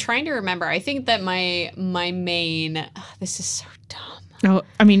 I'm trying to remember. I think that my main this is so dumb. Oh,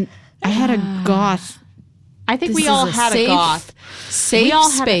 I mean, I had a goth. I think This we all is a had safe- a goth. Safe We all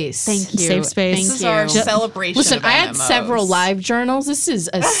had space. Thank you. Safe space. Thank This is you. our celebration. Listen, of I had MMOs. several live journals. This is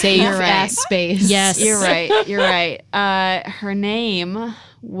a safe ass space. Yes. You're right. You're right. Her name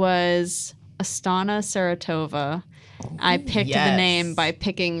was Astana Saratova. I picked the yes. name by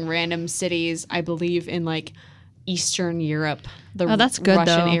picking random cities, I believe, in like Eastern Europe, the Oh, that's good,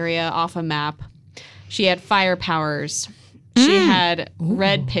 Russian though. area off a map. She had fire powers. She had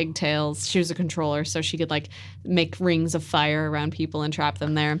red pigtails. She was a controller, so she could like make rings of fire around people and trap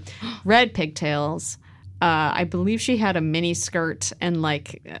them there. Red pigtails. I believe she had a mini skirt and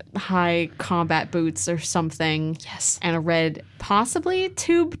like high combat boots or something. Yes. And a red, possibly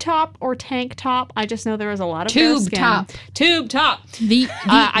tube top or tank top. I just know there was a lot of Tube bare skin. top. Tube top. The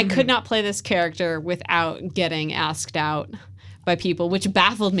I could not play this character without getting asked out by people, which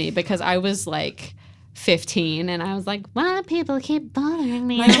baffled me because I was like 15 and I was like, why do people keep bothering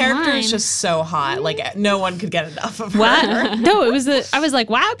me? My character online? is just so hot. Like no one could get enough of her. what? No, it was I was like,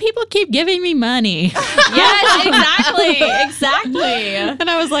 wow, people keep giving me money. Yes, exactly. And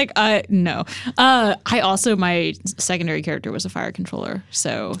I was like, no. I also, my secondary character was a fire controller.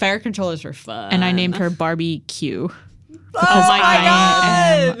 So, Fire controllers were fun. and I named her Barbie Q. Oh my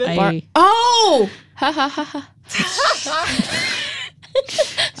god! Oh! Ha ha ha ha.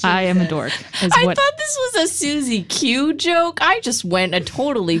 I am a dork. Is I what thought this was a Susie Q joke. I just went a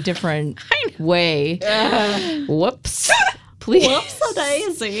totally different way. Whoops. Please. Whoops,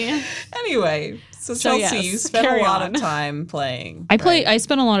 daisy. Anyway, so Chelsea, yes, you spent a carry lot on. of time playing. I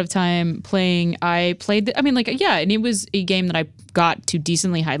spent a lot of time playing. I played, and it was a game that I got to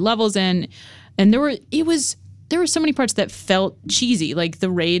decently high levels in. And there were so many parts that felt cheesy, like the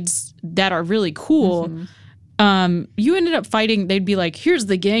raids that are really cool. You ended up fighting, they'd be like, here's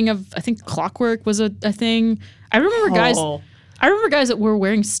the gang of, I think Clockwork was a thing. I remember guys that were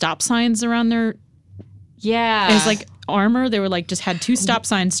wearing stop signs around their, Yeah. as like armor. They were like, just had 2 stop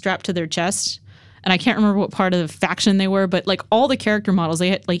signs strapped to their chest. And I can't remember what part of the faction they were, but like all the character models, they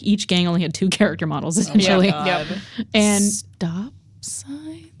had like each gang only had 2 character models essentially. God. And Stop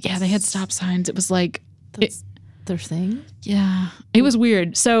sign? yeah, they had stop signs. It was like, That's their thing? yeah, it was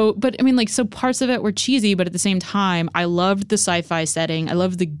weird. So, but I mean, like, so parts of it were cheesy, but at the same time, I loved the sci-fi setting. I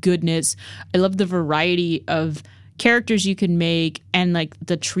loved the goodness. I loved the variety of characters you could make, and like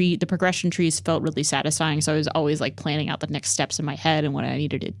the progression trees felt really satisfying. So I was always like planning out the next steps in my head and what I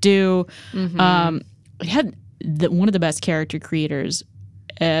needed to do. It had one of the best character creators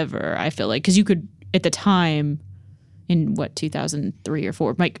ever, I feel like, because you could, at the time, in 2003 or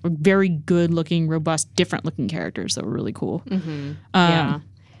 4, like very good looking, robust, different looking characters that were really cool. yeah.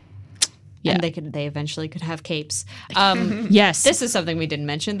 yeah. And they eventually could have capes. Yes. This is something we didn't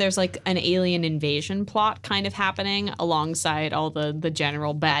mention. There's like an alien invasion plot kind of happening alongside all the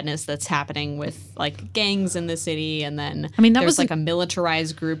general badness that's happening with like gangs in the city, and then I mean, that there's was like a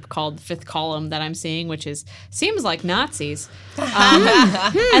militarized group called Fifth Column that I'm seeing, which seems like Nazis.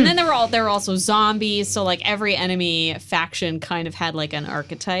 And then there were also zombies, so like every enemy faction kind of had like an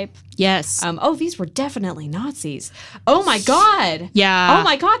archetype. yes. These were definitely Nazis. Oh my god. Yeah. Oh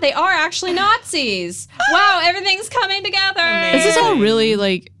my god, they are actually Nazis. Wow, everything's coming together. This is all really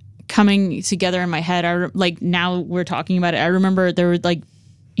like coming together in my head. Like now we're talking about it. I remember there were like,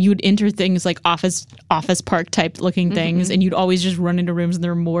 you would enter things like office park type looking things, and you'd always just run into rooms and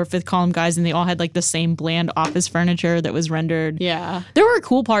there were more Fifth Column guys, and they all had like the same bland office furniture that was rendered. Yeah. There were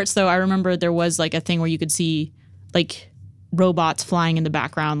cool parts though. I remember there was like a thing where you could see like robots flying in the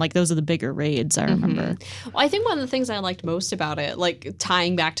background. Like those are the bigger raids, I remember. Well, I think one of the things I liked most about it, like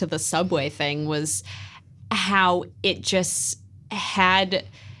tying back to the subway thing, was how it just had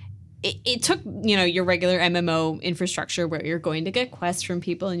it took, your regular MMO infrastructure where you're going to get quests from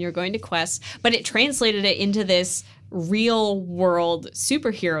people and you're going to quest, but it translated it into this real world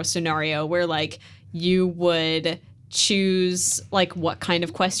superhero scenario where like you would choose like what kind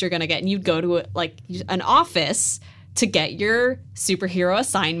of quest you're going to get, and you'd go to like an office to get your superhero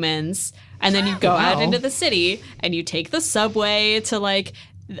assignments, and then you go out into the city and you take the subway to like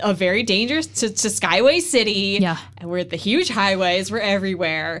a very dangerous to Skyway City. Yeah. And where the huge highways were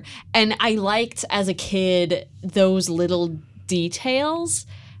everywhere. And I liked as a kid those little details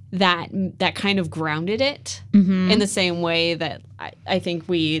that kind of grounded it in the same way that I think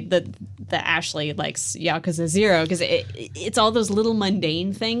the Ashley likes Yakuza 0, because it's all those little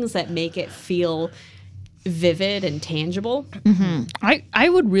mundane things that make it feel vivid and tangible. I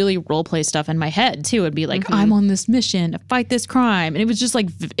would really role play stuff in my head too. It'd be like, I'm on this mission to fight this crime, and it was just like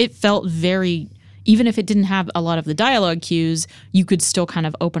it felt very. Even if it didn't have a lot of the dialogue cues, you could still kind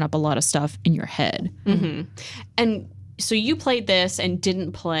of open up a lot of stuff in your head. And so you played this and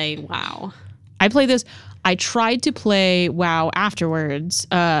didn't play WoW. I played this. I tried to play WoW afterwards,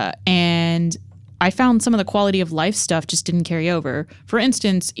 and I found some of the quality of life stuff just didn't carry over. For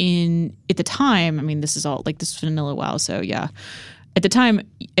instance, at the time, I mean, this is vanilla WoW, so yeah. At the time,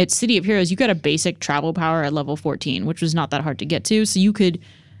 at City of Heroes, you got a basic travel power at level 14, which was not that hard to get to. So you could,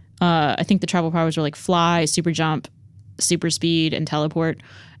 I think the travel powers were like fly, super jump, super speed, and teleport.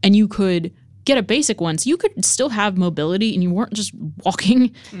 And you could get a basic one, so you could still have mobility, and you weren't just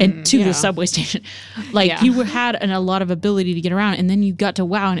walking to the subway station. Like you had a lot of ability to get around, and then you got to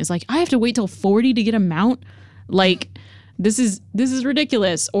WoW, and it's like I have to wait till 40 to get a mount. Like this is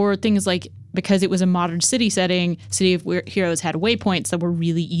ridiculous. Or things like, because it was a modern city setting, City of Heroes had waypoints that were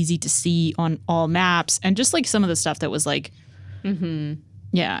really easy to see on all maps, and just like some of the stuff that was like,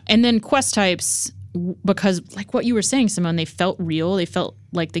 yeah. And then quest types, because like what you were saying, Simone, they felt real. They felt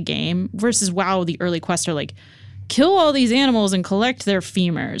like the game. Versus WoW, the early quests are like, kill all these animals and collect their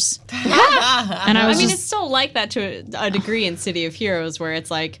femurs. And I mean, it's still like that to a degree in City of Heroes, where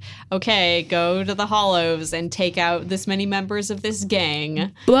it's like, okay, go to the Hollows and take out this many members of this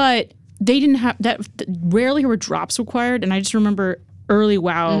gang. But they didn't have that. Rarely were drops required. And I just remember early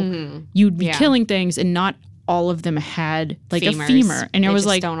WoW, you'd be killing things, and not all of them had like femurs. A femur. And I was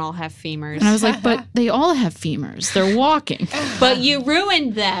like, don't all have femurs. And I was like, but they all have femurs. They're walking. But you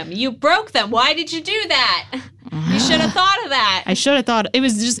ruined them. You broke them. Why did you do that? You should have thought of that. I should have thought. It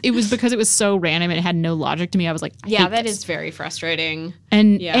was because it was so random and it had no logic to me. I was like, that is very frustrating.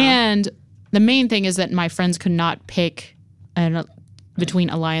 And the main thing is that my friends could not pick between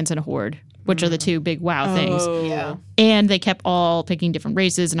Alliance and Horde, which are the two big WoW things. Yeah. And they kept all picking different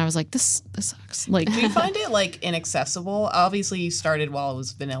races, and I was like, this sucks. Like, do you find it like inaccessible? Obviously, you started while it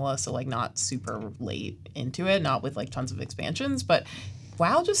was vanilla, so like not super late into it, not with like tons of expansions, but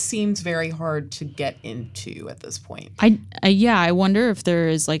WoW just seems very hard to get into at this point. I wonder if there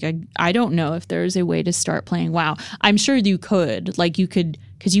is like I don't know if there is a way to start playing WoW. I'm sure you could,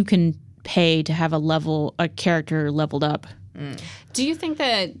 because you can pay to have a character leveled up. Do you think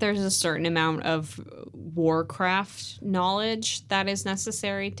that there's a certain amount of Warcraft knowledge that is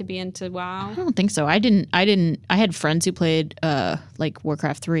necessary to be into WoW? I don't think so. I had friends who played like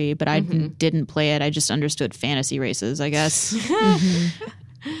Warcraft 3, but I didn't play it. I just understood fantasy races, I guess.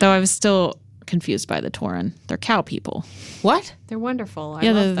 Though I was still confused by the Tauren. They're cow people. What? They're wonderful.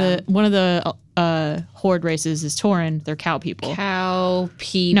 I love them. One of the Horde races is Tauren. They're cow people. Cow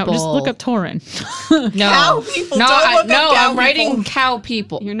people. No, just look up Tauren. No. Cow people. I'm writing cow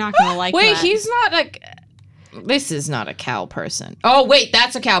people. You're not going to like Wait, that. he's not this is not a cow person. Oh, wait,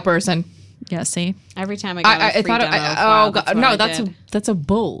 that's a cow person. Yeah, see? Every time I go to a free demo of WoW, that's a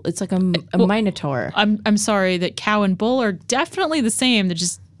bull. It's like a minotaur. I'm sorry that cow and bull are definitely the same. They're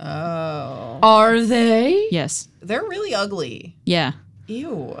just... Oh. Are they? Yes. They're really ugly. Yeah.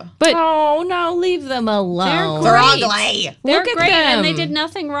 Ew. But oh no, leave them alone. They're ugly. They're Look at great, them. and they did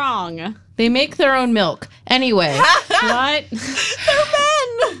nothing wrong. They make their own milk. Anyway. What?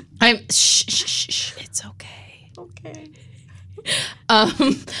 They're men. Shh. It's okay. Okay.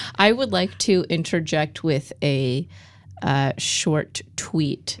 I would like to interject with a short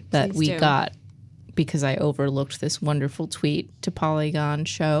tweet that Please we do. got because I overlooked this wonderful tweet to Polygon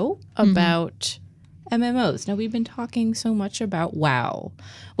Show about MMOs. Now, we've been talking so much about WoW,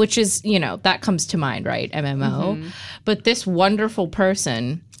 which is, that comes to mind, right? MMO. But this wonderful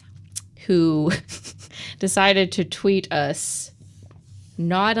person who decided to tweet us,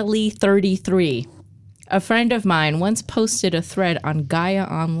 Nautilly33, a friend of mine once posted a thread on Gaia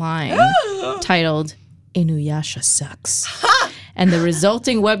Online titled, Inuyasha sucks. And the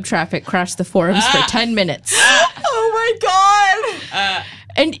resulting web traffic crashed the forums for 10 minutes. Oh my god.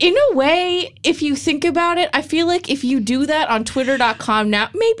 And in a way, if you think about it, I feel like if you do that on Twitter.com now,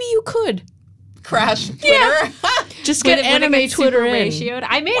 maybe you could. Crash Twitter. Just get anime Twitter in. ratioed.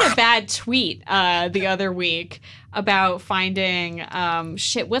 I made a bad tweet the other week about finding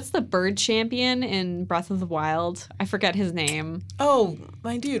what's the bird champion in Breath of the Wild? I forget his name. Oh,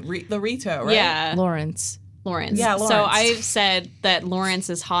 my dude, the Rito, right? Yeah, Lawrence. Yeah, Lawrence. So I've said that Lawrence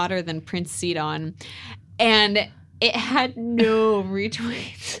is hotter than Prince Sidon, and it had no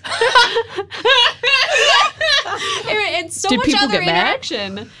retweets. And so Did much people other get mad?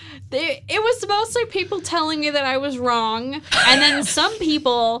 interaction. It was mostly people telling me that I was wrong, and then some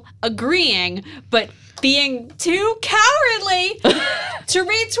people agreeing, but being too cowardly to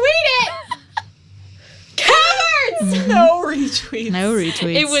retweet it. Cowards! No retweets. No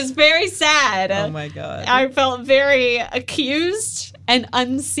retweets. It was very sad. Oh my god. I felt very accused and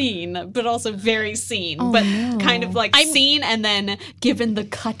unseen, but also very seen. Oh, but no. kind of like seen and then given the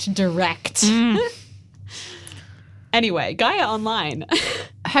cut direct. Anyway, Gaia Online.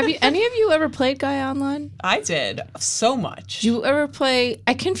 Have you any of you ever played Gaia Online? I did so much. Did you ever play?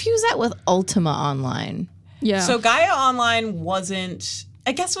 I confuse that with Ultima Online. Yeah. So Gaia Online wasn't,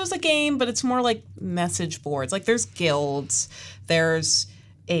 I guess it was a game, but it's more like message boards. Like there's guilds, there's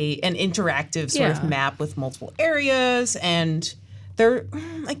an interactive sort of map with multiple areas, and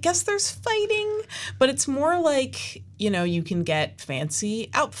I guess there's fighting, but it's more like, you can get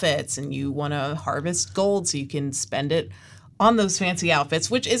fancy outfits and you want to harvest gold so you can spend it on those fancy outfits,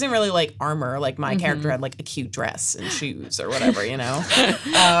 which isn't really like armor. Like my character had like a cute dress and shoes or whatever, I'm sorry,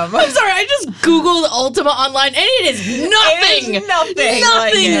 I just Googled Ultima Online and it is nothing. It is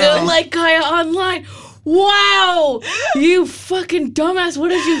nothing Nothing like Gaia Online. Wow, you fucking dumbass! What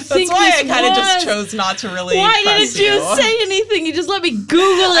did you think? That's why this I kind of just was? chose not to really. Why press didn't you say anything? You just let me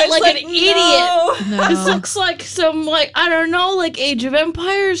Google it like an idiot. This looks like some I don't know, like Age of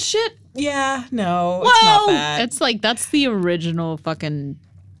Empires shit. Yeah, no, it's not that. It's like that's the original fucking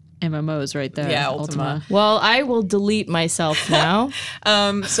MMOs right there. Yeah, Ultima. Well, I will delete myself now.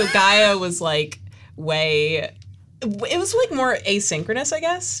 So Gaia was it was more asynchronous, I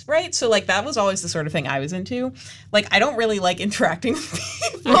guess, right? So that was always the sort of thing I was into. I don't really like interacting with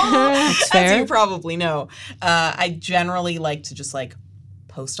people, That's fair. as you probably know. I generally like to just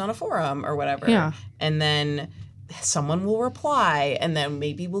post on a forum or whatever. Yeah. And then someone will reply, and then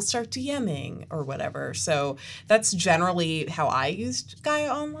maybe we'll start DMing or whatever. So that's generally how I used Gaia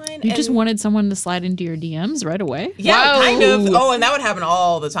Online. You just wanted someone to slide into your DMs right away? Yeah, Whoa. kind of. Oh, and that would happen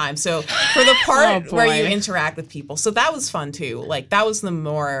all the time. So for the part Oh, where you boy. interact with people, so that was fun too. That was the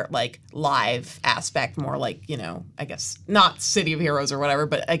more live aspect, more I guess not City of Heroes or whatever,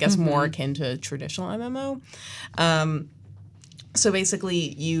 but I guess more akin to traditional MMO. So basically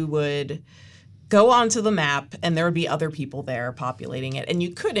you would go onto the map and there would be other people there populating it, and you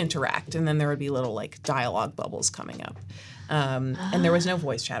could interact, and then there would be little dialogue bubbles coming up. And there was no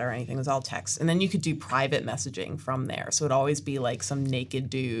voice chat or anything. It was all text. And then you could do private messaging from there. So it'd always be some naked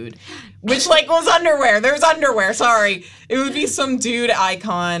dude, which was underwear. There's underwear. Sorry. It would be some dude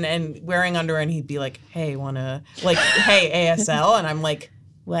icon and wearing underwear, and he'd be like, hey, hey, ASL. And I'm like,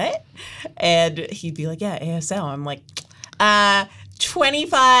 what? And he'd be like, yeah, ASL. I'm like,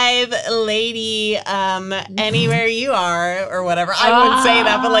 25 lady, anywhere you are, or whatever. I wouldn't say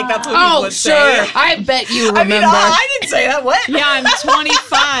that, but that's what people would sure. say. I bet you remember. I mean, I didn't say that. What? Yeah, I'm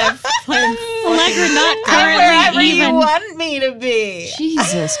 25. Allegra, not I'm wherever currently you even. want me to be.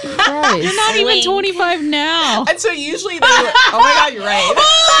 Jesus Christ. You're not even 25 now. And so usually they would, oh my God, you're right.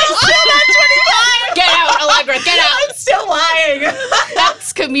 I'm still not 25. Get out, Allegra, get out. I'm still lying.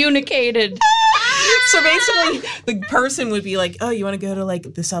 That's communicated. So basically, the person would be like, oh, you want to go to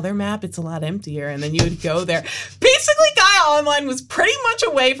this other map? It's a lot emptier. And then you would go there. Basically, Gaia Online was pretty much a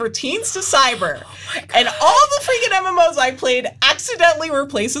way for teens to cyber. And all the freaking MMOs I played accidentally were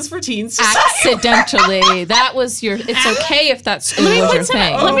places for teens to cyber. Accidentally. That was your, it's okay if that's was your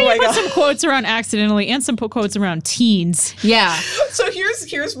thing. Oh Let me my put God. some quotes around accidentally and some quotes around teens. Yeah. So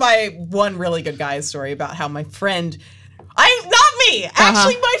here's my one really good Gaia story about how my friend, not me,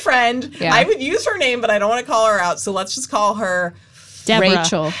 actually my friend, Yeah. I would use her name, but I don't want to call her out, so let's just call her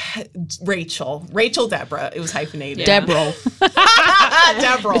Deborah. Rachel Deborah. It was hyphenated. Deborah.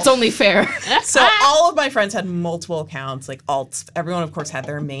 Deborah. It's only fair. So all of my friends had multiple accounts, alts. Everyone, of course, had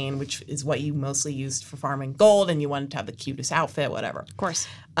their main, which is what you mostly used for farming gold, and you wanted to have the cutest outfit, whatever. Of course.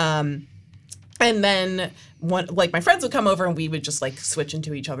 And then my friends would come over and we would just switch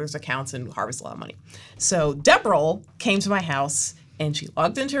into each other's accounts and harvest a lot of money. So Deborah came to my house and she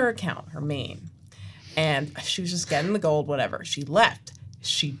logged into her account, her main, and she was just getting the gold, whatever. She left.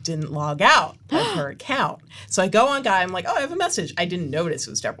 she didn't log out of her account. So I go on Gaia. I'm like, oh, I have a message. I didn't notice it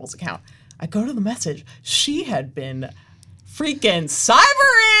was Deborah's account. I go to the message. She had been freaking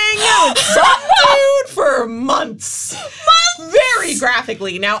cybering with some dude for months. Very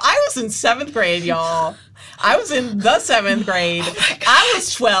graphically. Now, I was in 7th grade, y'all. I was in the 7th grade. I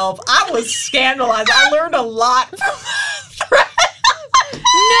was 12. I was scandalized. I learned a lot from that thread.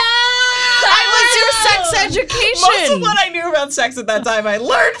 That was your sex education. Most of what I knew about sex at that time, I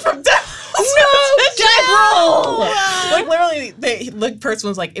learned from Deborah. Like, literally, the person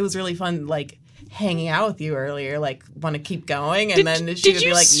was like, it was really fun, like, hanging out with you earlier, like, want to keep going? And then she would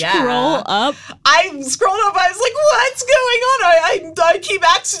be like, yeah. Scroll up? I scrolled up. I was like, what's going on? I keep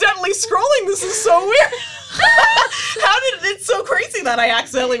accidentally scrolling. This is so weird. How did it's so crazy that I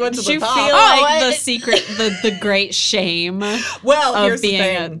accidentally went to Did the top? you feel like the secret, the great shame Well, of here's the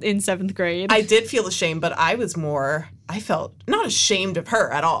being thing. in 7th grade? I did feel ashamed, but I felt not ashamed of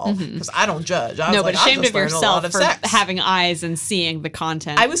her at all because I don't judge. I was no, like, but I'll ashamed just of learn a lot yourself of for sex. having eyes and seeing the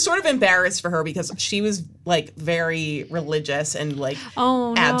content. I was sort of embarrassed for her because she was like very religious and like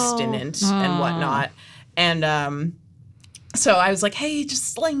abstinent and whatnot. And so I was like, hey,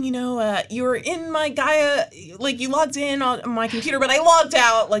 just letting you know, you were in my Gaia, like you logged in on my computer, but I logged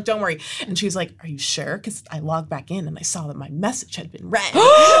out, like, don't worry. And she was like, are you sure? Because I logged back in and I saw that my message had been read. And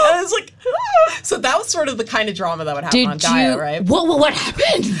I was like, ah. So that was sort of the kind of drama that would happen on Gaia, right? What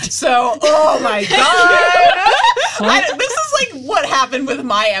happened? So, oh my God. This is like what happened with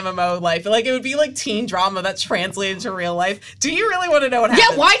my MMO life. Like, it would be like teen drama that's translated to real life. Do you really want to know what happened?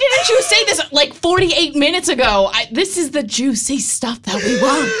 Yeah, why didn't you say this like 48 minutes ago? This is the juicy stuff that we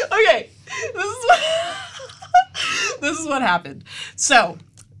want. Okay, this is what happened. So,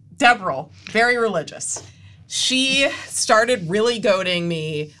 Deborah, very religious. She started really goading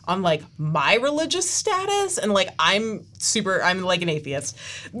me on like my religious status, and like I'm like an atheist.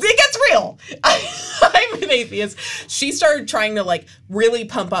 It gets real. I'm an atheist. She started trying to like really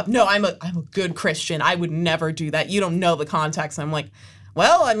pump up. No, I'm a good Christian. I would never do that. You don't know the context. I'm like,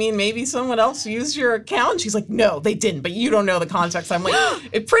 well, I mean, maybe someone else used your account. She's like, no, they didn't, but you don't know the context. I'm like,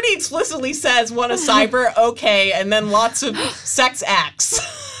 it pretty explicitly says one a cyber, okay, and then lots of sex acts.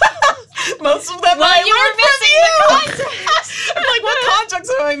 Most of them I learned from you. I'm like, what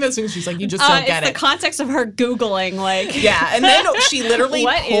context am I missing? She's like, you just don't get it's it. the context of her Googling, like. Yeah, and then she literally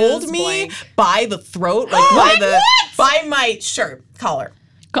What pulled is me blank? by the throat, like by my shirt collar.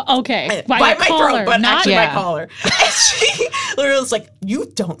 Okay. By my collar, throat, but not actually Yeah. my collar. And she literally was like,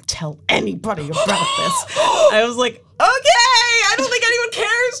 you don't tell anybody about this. I was like, okay, I don't think anyone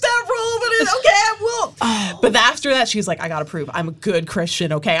cares that rule, but it's okay, I will. But after that, she was like, I gotta prove I'm a good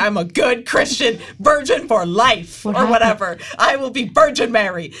Christian, okay? I'm a good Christian, virgin for life, or whatever. I will be Virgin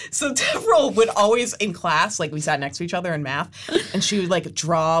Mary. So Deborah would always, in class, like we sat next to each other in math, and she would like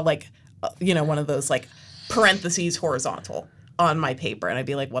draw like, one of those like parentheses horizontal on my paper, and I'd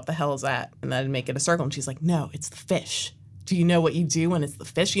be like, what the hell is that? And then I'd make it a circle, and she's like, no, it's the fish. Do you know what you do when it's the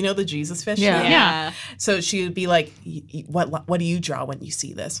fish? You know the Jesus fish? Yeah. So she would be like, what do you draw when you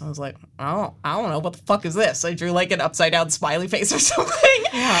see this? And I was like, I don't know. What the fuck is this? I drew like an upside down smiley face or something.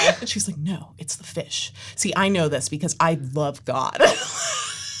 Yeah. And she's like, no, it's the fish. See, I know this because I love God.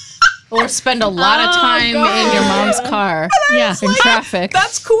 Or spend a lot of time in your mom's car. Yeah. In traffic.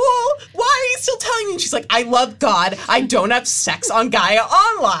 That's cool. Why are you still telling me? And she's like, I love God. I don't have sex on Gaia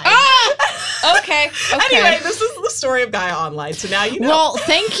Online. Okay. Anyway, this is the story of Gaia Online. So now you know. Well,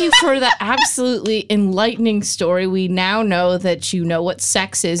 thank you for the absolutely enlightening story. We now know that you know what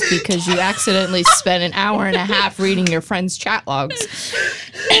sex is because you accidentally spent an hour and a half reading your friend's chat logs.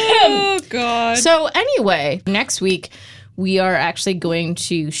 Oh, God. So anyway, next week, we are actually going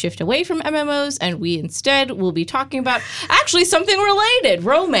to shift away from MMOs, and we instead will be talking about actually something related,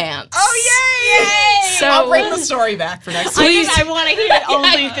 romance. Oh, yay! So I'll bring the story back for next week. I want to hear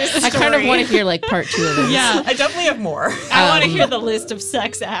only this story. I kind of want to hear like part 2 of this. Yeah. I definitely have more. I want to hear the list of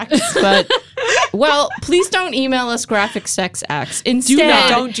sex acts. But, well, please don't email us graphic sex acts. Instead,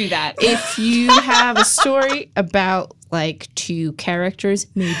 Don't do that. if you have a story about like 2 characters,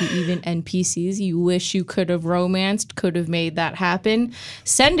 maybe even NPCs you wish you could have romanced, could have made that happen,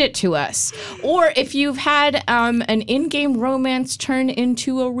 send it to us. Or if you've had an in-game romance turn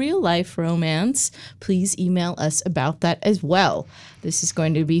into a real-life romance, please email us about that as well. This is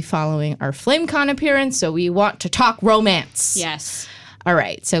going to be following our FlameCon appearance, so we want to talk romance. Yes. All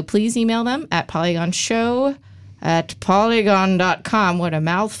right, so please email them at polygonshow@polygon.com, what a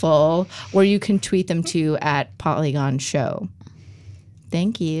mouthful, or you can tweet them to @polygonshow.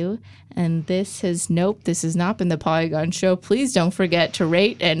 Thank you. And this has not been the Polygon Show. Please don't forget to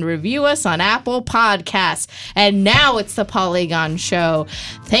rate and review us on Apple Podcasts. And now it's the Polygon Show.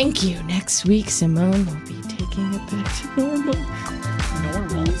 Thank you. Next week, Simone will be taking it back to normal.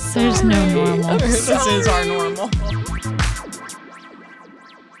 There's no normal. This is our normal.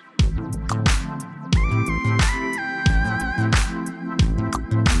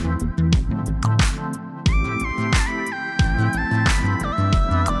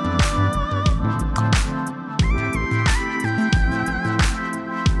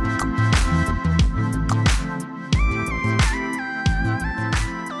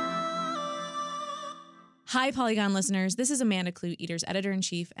 Hi, Polygon listeners. This is Amanda Clue, Eater's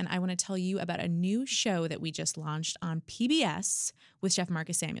editor-in-chief, and I want to tell you about a new show that we just launched on PBS with Chef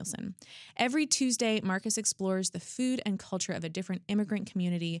Marcus Samuelsson. Every Tuesday, Marcus explores the food and culture of a different immigrant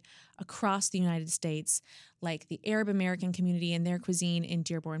community across the United States, like the Arab American community and their cuisine in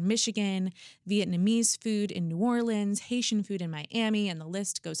Dearborn, Michigan, Vietnamese food in New Orleans, Haitian food in Miami, and the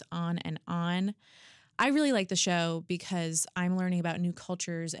list goes on and on. I really like the show because I'm learning about new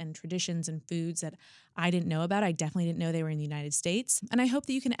cultures and traditions and foods that I didn't know about. I definitely didn't know they were in the United States. And I hope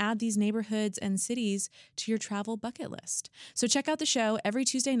that you can add these neighborhoods and cities to your travel bucket list. So check out the show every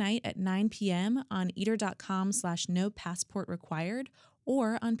Tuesday night at 9 p.m. on eater.com/no passport required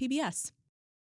or on PBS.